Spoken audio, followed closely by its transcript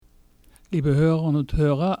Liebe Hörerinnen und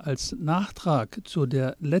Hörer, als Nachtrag zu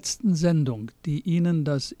der letzten Sendung, die Ihnen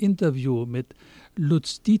das Interview mit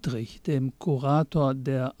Lutz Dietrich, dem Kurator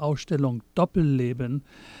der Ausstellung Doppelleben,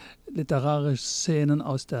 literarische Szenen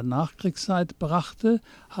aus der Nachkriegszeit brachte,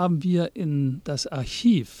 haben wir in das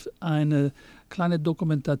Archiv eine kleine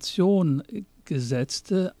Dokumentation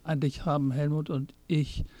gesetzt. Eigentlich haben Helmut und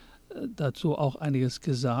ich dazu auch einiges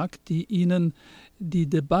gesagt, die Ihnen die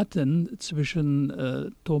Debatten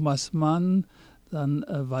zwischen Thomas Mann, dann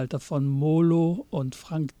Walter von Molo und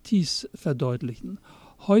Frank Thies verdeutlichen.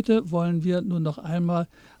 Heute wollen wir nur noch einmal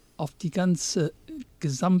auf die ganze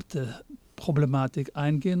gesamte Problematik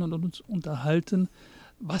eingehen und uns unterhalten,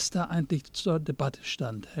 was da eigentlich zur Debatte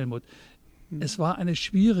stand, Helmut. Es war eine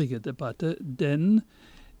schwierige Debatte, denn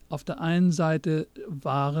auf der einen Seite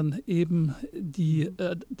waren eben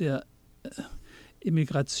der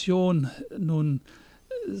Immigration nun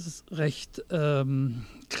recht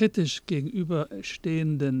kritisch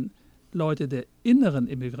gegenüberstehenden Leute der inneren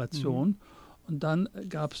Immigration. Und dann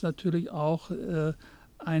gab es natürlich auch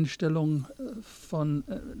Einstellungen von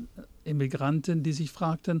Immigranten, die sich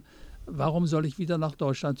fragten, warum soll ich wieder nach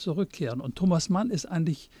Deutschland zurückkehren? Und Thomas Mann ist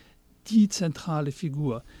eigentlich die zentrale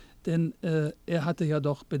Figur. Denn er hatte ja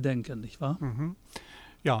doch Bedenken, nicht wahr?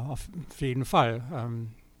 Ja, auf jeden Fall.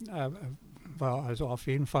 Er war also auf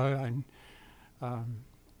jeden Fall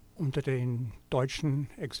unter den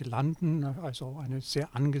deutschen Exilanten, also eine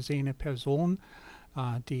sehr angesehene Person,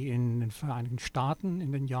 die in den Vereinigten Staaten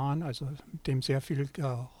in den Jahren, also dem sehr viel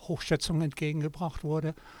Hochschätzung entgegengebracht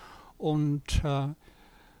wurde. Und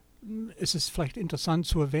es ist vielleicht interessant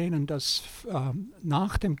zu erwähnen, dass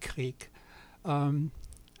nach dem Krieg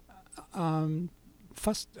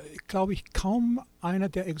fast, glaube ich, kaum einer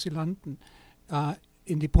der Exilanten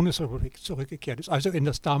in die Bundesrepublik zurückgekehrt ist, also in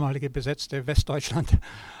das damalige besetzte Westdeutschland,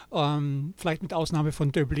 vielleicht mit Ausnahme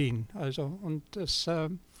von Döblin. Also, und es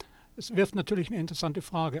wirft natürlich eine interessante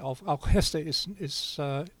Frage auf. Auch Hesse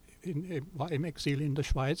war im Exil in der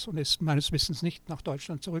Schweiz und ist meines Wissens nicht nach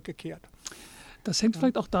Deutschland zurückgekehrt. Das hängt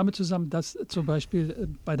vielleicht auch damit zusammen, dass zum Beispiel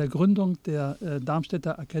bei der Gründung der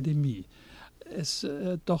Darmstädter Akademie es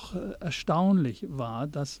doch erstaunlich war,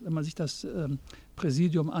 dass, wenn man sich das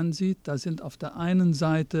Präsidium ansieht, da sind auf der einen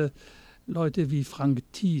Seite Leute wie Frank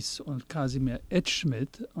Thies und Kasimir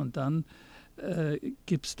Edschmidt und dann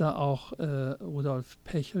gibt es da auch Rudolf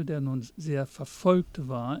Pechel, der nun sehr verfolgt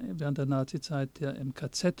war während der Nazizeit, der im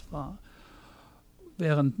KZ war.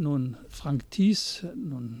 Während nun Frank Thies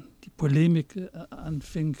nun die Polemik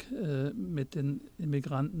anfing mit den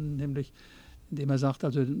Immigranten, nämlich indem er sagt,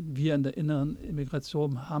 also wir in der inneren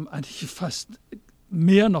Immigration haben eigentlich fast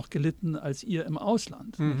mehr noch gelitten als ihr im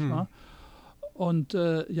Ausland. Nicht wahr? Und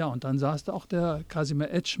und dann saß da auch der Kasimir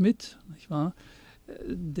Edschmidt, nicht wahr?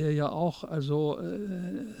 Der ja auch also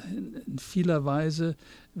in vieler Weise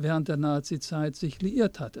während der Nazizeit sich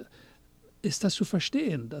liiert hatte. Ist das zu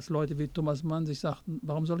verstehen, dass Leute wie Thomas Mann sich sagten,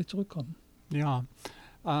 warum soll ich zurückkommen? Ja,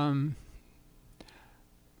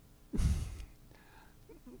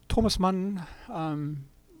 Thomas Mann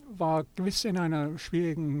war gewiss in einer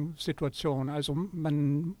schwierigen Situation. Also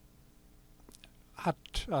man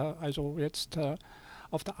hat also jetzt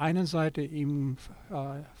auf der einen Seite ihm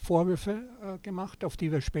Vorwürfe gemacht, auf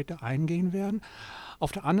die wir später eingehen werden.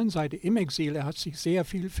 Auf der anderen Seite im Exil, er hat sich sehr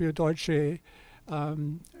viel für deutsche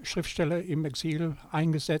Schriftsteller im Exil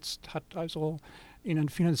eingesetzt, hat also ihnen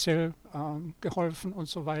finanziell geholfen und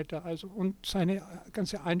so weiter. Also, und seine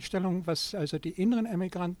ganze Einstellung, was also die inneren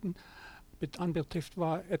Emigranten anbetrifft,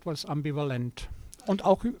 war etwas ambivalent. Und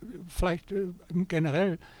auch vielleicht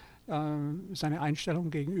generell seine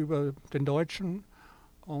Einstellung gegenüber den Deutschen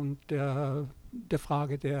und der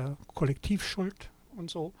Frage der Kollektivschuld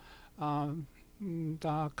und so.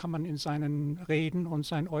 Da kann man in seinen Reden und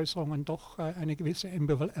seinen Äußerungen doch eine gewisse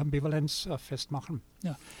Ambivalenz festmachen.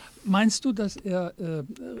 Ja. Meinst du, dass er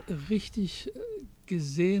richtig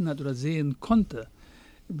gesehen hat oder sehen konnte,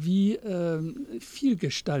 wie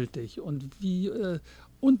vielgestaltig und wie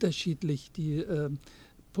unterschiedlich die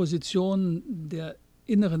Positionen der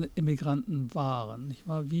inneren Immigranten waren, nicht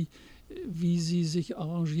wahr? Wie sie sich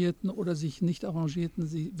arrangierten oder sich nicht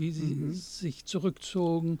arrangierten, wie sie sich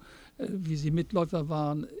zurückzogen, wie sie Mitläufer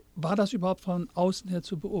waren. War das überhaupt von außen her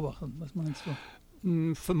zu beobachten? Was meinst du?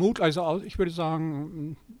 Ich würde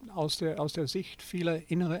sagen, aus der Sicht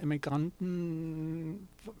vieler innerer Emigranten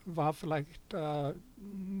war vielleicht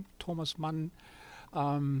Thomas Mann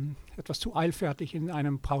etwas zu eilfertig in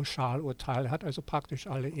einem Pauschalurteil. Er hat also praktisch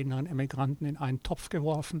alle inneren Emigranten in einen Topf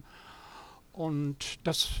geworfen. Und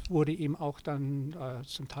das wurde ihm auch dann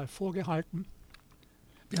zum Teil vorgehalten.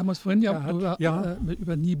 Wir haben uns vorhin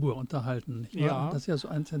über Niebuhr unterhalten. Nicht wahr? Ja. Das ist ja so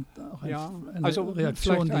eine also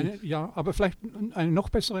Reaktion. Aber vielleicht eine noch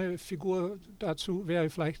bessere Figur dazu wäre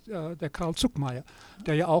vielleicht der Karl Zuckmayer,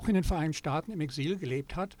 der ja auch in den Vereinigten Staaten im Exil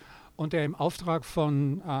gelebt hat und der im Auftrag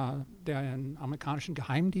von dem amerikanischen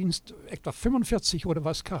Geheimdienst etwa 45 oder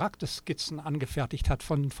was Charakterskizzen angefertigt hat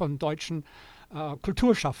von deutschen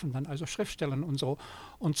Kulturschaffenden, also Schriftstellern und so.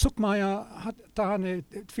 Und Zuckmayer hat da eine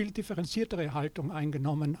viel differenziertere Haltung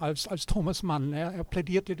eingenommen als Thomas Mann. Er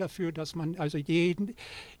plädierte dafür, dass man also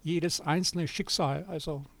jedes einzelne Schicksal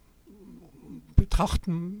also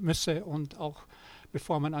betrachten müsse und auch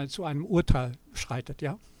bevor man zu einem Urteil schreitet.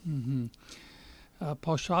 Ja? Mhm.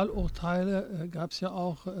 Pauschalurteile gab es ja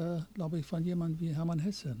auch, glaube ich, von jemandem wie Hermann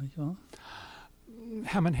Hesse, nicht wahr?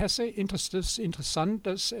 Hermann Hesse ist interessant,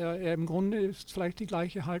 dass er im Grunde vielleicht die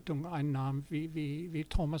gleiche Haltung einnahm wie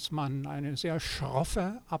Thomas Mann. Eine sehr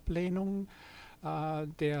schroffe Ablehnung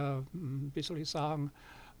wie soll ich sagen,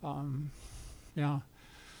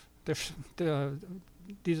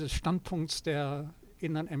 dieses Standpunkts der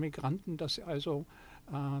inneren Emigranten, dass sie also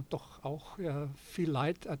doch auch viel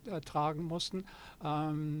Leid ertragen mussten.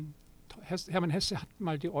 Hermann Hesse hat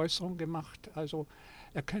mal die Äußerung gemacht, also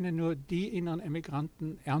er könne nur die inneren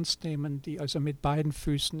Emigranten ernst nehmen, die also mit beiden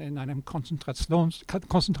Füßen in einem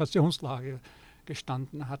Konzentrationslager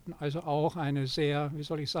gestanden hatten. Also auch eine sehr, wie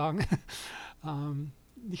soll ich sagen,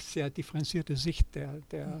 nicht sehr differenzierte Sicht der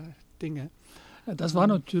Dinge. Das war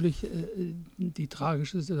natürlich die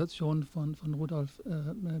tragische Situation von Rudolf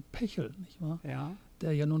Pechel, nicht wahr? Ja.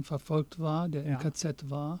 Der ja nun verfolgt war, der im KZ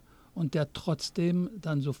war und der trotzdem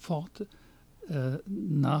dann sofort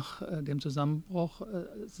nach dem Zusammenbruch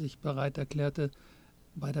sich bereit erklärte,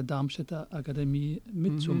 bei der Darmstädter Akademie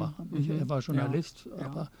mitzumachen. Er war Journalist,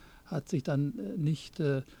 aber hat sich dann nicht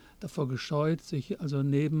davor gescheut, sich also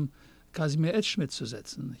neben Kasimir Edschmidt zu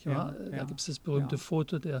setzen. Nicht wahr? Da gibt es das berühmte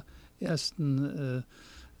Foto der ersten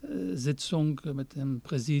Sitzung mit dem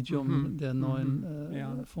Präsidium der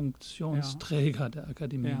neuen Funktionsträger der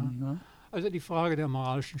Akademie. Nicht wahr? Also die Frage der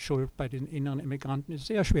moralischen Schuld bei den inneren Immigranten ist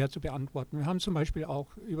sehr schwer zu beantworten. Wir haben zum Beispiel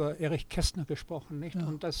auch über Erich Kästner gesprochen, nicht? Ja.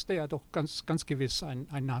 Und dass der doch ganz gewiss ein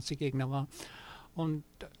Nazi-Gegner war. Und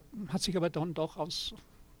hat sich aber dann doch aus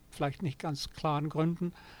vielleicht nicht ganz klaren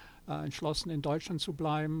Gründen entschlossen, in Deutschland zu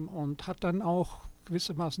bleiben und hat dann auch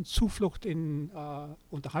gewissermaßen Zuflucht in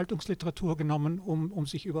Unterhaltungsliteratur genommen, um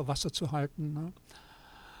sich über Wasser zu halten. Ne?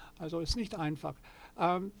 Also ist nicht einfach.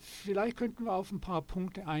 Vielleicht könnten wir auf ein paar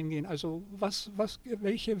Punkte eingehen. Also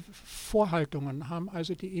welche Vorhaltungen haben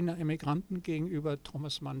also die inneren Emigranten gegenüber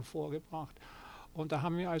Thomas Mann vorgebracht? Und da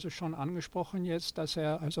haben wir also schon angesprochen jetzt, dass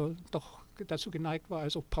er also doch dazu geneigt war,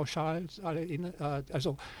 also pauschal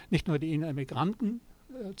also nicht nur die inneren Emigranten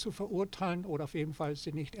zu verurteilen oder auf jeden Fall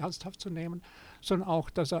sie nicht ernsthaft zu nehmen, sondern auch,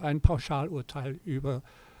 dass er ein Pauschalurteil über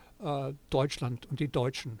Deutschland und die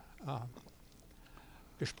Deutschen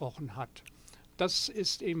gesprochen hat. Das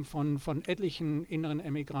ist ihm von etlichen inneren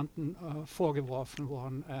Emigranten vorgeworfen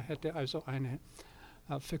worden. Er hätte also eine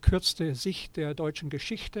verkürzte Sicht der deutschen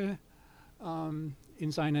Geschichte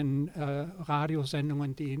in seinen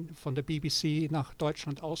Radiosendungen, die von der BBC nach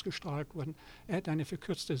Deutschland ausgestrahlt wurden. Er hätte eine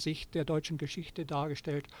verkürzte Sicht der deutschen Geschichte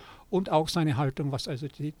dargestellt und auch seine Haltung, was also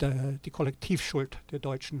die Kollektivschuld der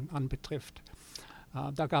Deutschen anbetrifft.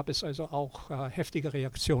 Da gab es also auch heftige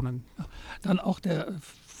Reaktionen. Dann auch der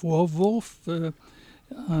Vorwurf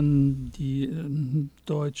an die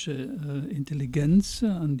deutsche Intelligenz,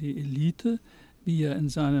 an die Elite, wie er in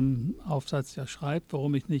seinem Aufsatz ja schreibt,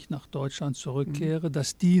 warum ich nicht nach Deutschland zurückkehre,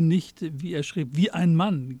 dass die nicht, wie er schrieb, wie ein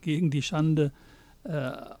Mann gegen die Schande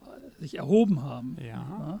sich erhoben haben.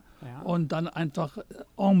 Ja. Und dann einfach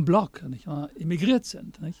en bloc, nicht wahr, emigriert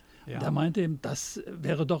sind. Nicht? Ja. Und er meinte eben, das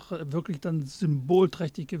wäre doch wirklich dann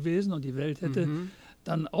symbolträchtig gewesen und die Welt hätte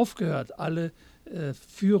dann aufgehört. Alle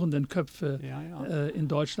führenden Köpfe in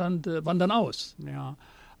Deutschland wandern aus. Ja.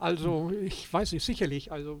 Also ich weiß nicht,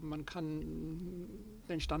 sicherlich, also man kann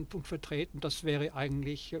den Standpunkt vertreten, das wäre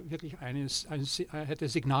eigentlich wirklich hätte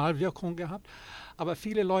Signalwirkung gehabt. Aber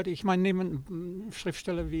viele Leute, ich meine, nehmen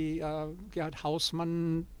Schriftsteller wie Gerhard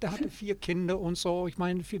Hausmann, der hatte 4 Kinder und so, ich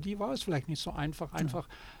meine, für die war es vielleicht nicht so einfach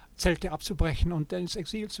Zelte abzubrechen und ins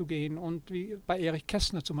Exil zu gehen. Und wie bei Erich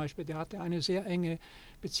Kästner zum Beispiel, der hatte eine sehr enge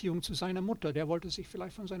Beziehung zu seiner Mutter. Der wollte sich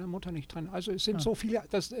vielleicht von seiner Mutter nicht trennen. Also es sind so viele,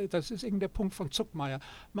 das ist eben der Punkt von Zuckmayer.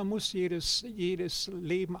 Man muss jedes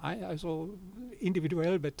Leben also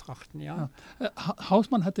individuell betrachten. Ja?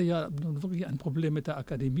 Hausmann hatte ja wirklich ein Problem mit der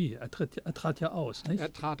Akademie. Er trat ja aus, nicht?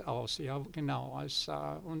 Er trat aus, ja, genau.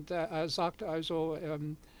 Und er sagte also,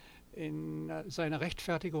 seiner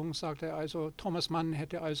Rechtfertigung sagt er also, Thomas Mann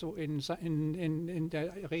hätte also in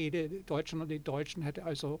der Rede Deutschen und die Deutschen hätte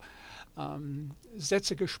also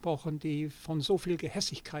Sätze gesprochen, die von so viel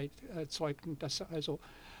Gehässigkeit zeugten, dass er also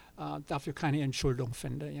dafür keine Entschuldigung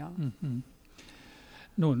finde. Ja. Mhm.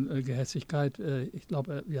 Nun, Gehässigkeit, ich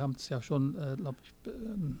glaube, wir haben es ja schon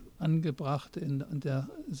angebracht in der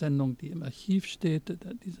Sendung, die im Archiv steht,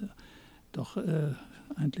 diese doch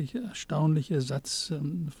eigentlich erstaunliche Satz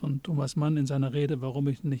von Thomas Mann in seiner Rede, warum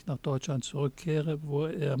ich nicht nach Deutschland zurückkehre, wo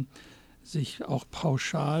er sich auch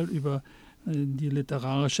pauschal über die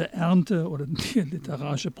literarische Ernte oder die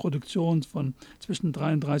literarische Produktion von zwischen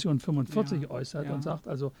 33 und 45 äußert und sagt,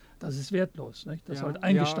 also das ist wertlos, nicht? Das sollte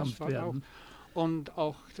eingestampft werden. Und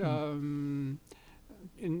auch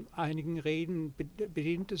in einigen Reden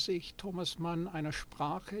bediente sich Thomas Mann einer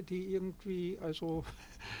Sprache, die irgendwie also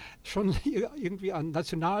schon irgendwie an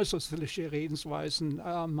nationalsozialistische Redensweisen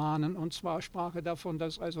mahnen. Und zwar sprach er davon,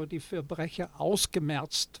 dass also die Verbrecher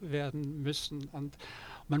ausgemerzt werden müssen. Und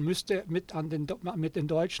man müsste mit den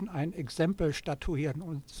Deutschen ein Exempel statuieren.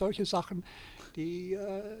 Und solche Sachen, die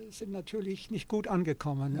sind natürlich nicht gut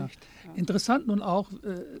angekommen. Ja. Nicht? Ja. Interessant nun auch,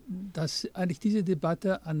 dass eigentlich diese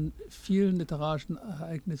Debatte an vielen literarischen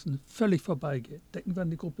Ereignissen völlig vorbeigeht. Denken wir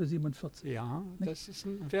an die Gruppe 47. Ja, nicht? Das ist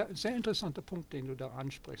ein sehr interessanter Punkt, den du da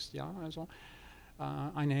ansprichst. Ja, also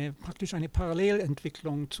praktisch eine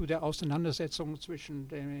Parallelentwicklung zu der Auseinandersetzung zwischen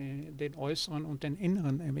den äußeren und den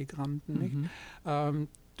inneren Emigranten. Nicht?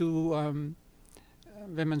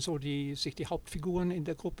 Wenn man so sich die Hauptfiguren in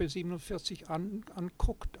der Gruppe 47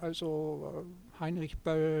 anguckt, also Heinrich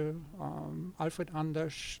Böll, Alfred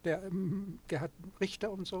Anders, der Gerhard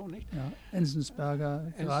Richter und so, nicht? Ja,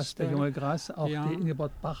 Enzensberger, Grass, der junge Grass, auch die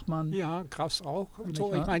Ingeborg Bachmann. Ja, Grass auch. Und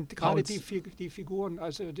so. Ich meine, gerade die Figuren,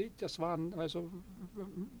 also die waren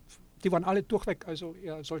alle durchweg also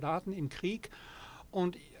Soldaten im Krieg.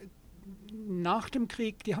 Und nach dem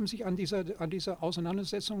Krieg, die haben sich an dieser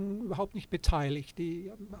Auseinandersetzung überhaupt nicht beteiligt.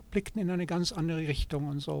 Die blickten in eine ganz andere Richtung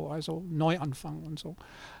und so, also Neuanfang und so.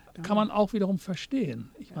 Kann man auch wiederum verstehen.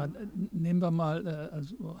 Ich meine, nehmen wir mal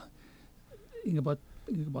also Ingeborg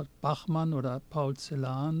Bachmann oder Paul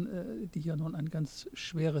Celan, die ja nun ein ganz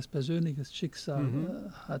schweres persönliches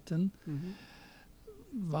Schicksal hatten. Mhm.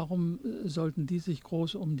 Warum sollten die sich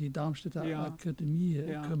groß um die Darmstädter Akademie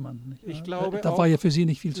kümmern? Nicht? Ich glaube da war ja für sie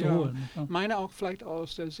nicht viel zu holen. Ich meine auch vielleicht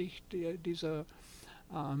aus der Sicht dieser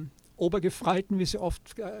Obergefreiten, wie sie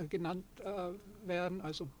oft genannt werden,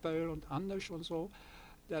 also Böll und Anders und so,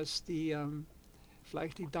 dass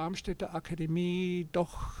vielleicht die Darmstädter Akademie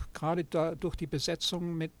doch gerade durch die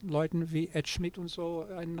Besetzung mit Leuten wie Ed Schmidt und so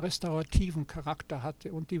einen restaurativen Charakter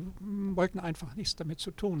hatte und die wollten einfach nichts damit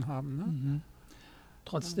zu tun haben. Ne? Mhm.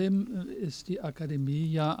 Trotzdem ist die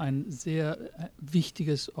Akademie ja ein sehr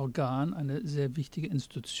wichtiges Organ, eine sehr wichtige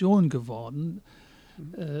Institution geworden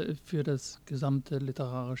für das gesamte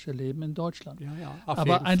literarische Leben in Deutschland. Ja,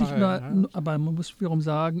 aber eigentlich aber man muss wiederum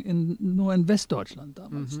sagen, nur in Westdeutschland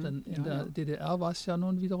damals, denn in der DDR war es ja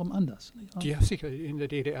nun wiederum anders. Nicht? Ja, sicher. In der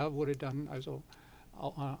DDR wurde dann also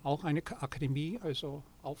auch eine Akademie also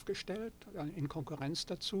aufgestellt, in Konkurrenz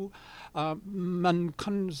dazu. Man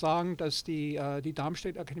kann sagen, dass die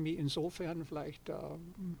Darmstädter Akademie insofern vielleicht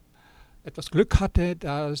etwas Glück hatte,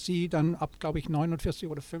 da sie dann ab, glaube ich, 49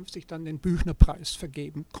 oder 50 dann den Büchner-Preis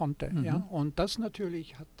vergeben konnte. Mhm. Ja? Und das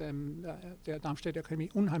natürlich hat der Darmstädter Akademie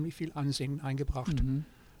unheimlich viel Ansehen eingebracht. Mhm.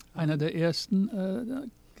 Einer der ersten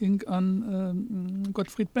ging an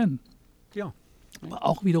Gottfried Benn. Ja. Aber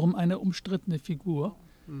auch wiederum eine umstrittene Figur,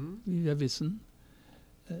 wie wir wissen.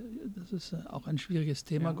 Das ist auch ein schwieriges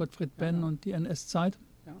Thema, Gottfried Benn und die NS-Zeit.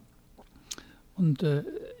 Ja. Und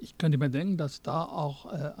ich könnte mir denken, dass da auch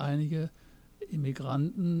einige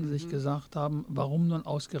Immigranten sich gesagt haben, warum nun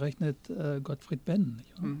ausgerechnet Gottfried Benn?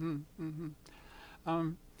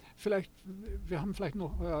 Vielleicht, wir haben vielleicht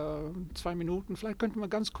noch 2 Minuten, vielleicht könnten wir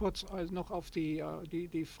ganz kurz noch auf die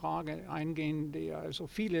Frage eingehen, die also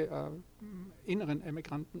viele innere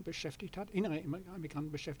Emigranten beschäftigt hat.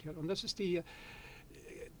 Und das ist die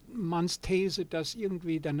Manns These, dass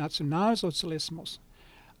irgendwie der Nationalsozialismus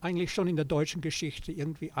eigentlich schon in der deutschen Geschichte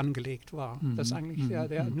irgendwie angelegt war. Dass eigentlich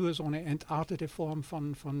der nur so eine entartete Form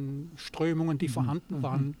von Strömungen, die vorhanden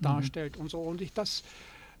waren, darstellt und so. Und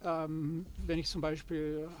wenn ich zum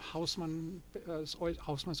Beispiel Hausmanns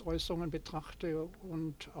Äußerungen betrachte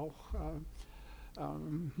und auch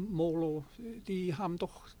Molo, die haben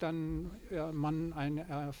doch dann Mann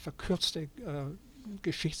eine verkürzte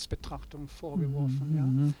Geschichtsbetrachtung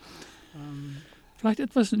vorgeworfen. Vielleicht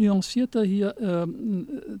etwas nuancierter hier.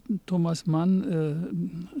 Thomas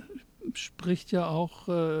Mann spricht ja auch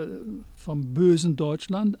vom bösen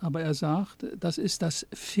Deutschland, aber er sagt, das ist das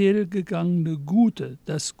fehlgegangene Gute,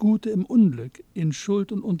 das Gute im Unglück, in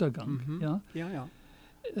Schuld und Untergang. Mhm. Ja? Ja, ja.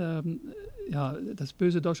 Ja, das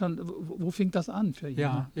böse Deutschland, wo fing das an für ihn?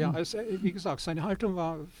 Ja, also, wie gesagt, seine Haltung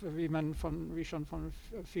war, wie schon von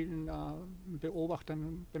vielen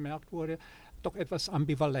Beobachtern bemerkt wurde, doch etwas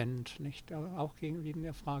ambivalent, nicht? Auch gegenüber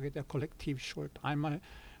der Frage der Kollektivschuld. Einmal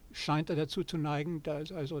scheint er dazu zu neigen,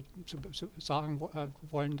 also zu sagen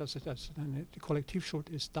wollen, dass die Kollektivschuld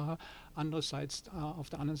ist da. Andererseits, auf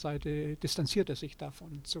der anderen Seite distanziert er sich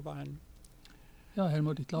davon zuweilen. Ja,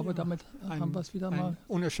 Helmut, ich glaube, damit haben wir es wieder mal. Ein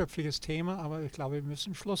unerschöpfliches Thema, aber ich glaube, wir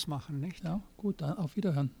müssen Schluss machen, nicht? Ja, gut, dann auf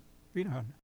Wiederhören. Wiederhören.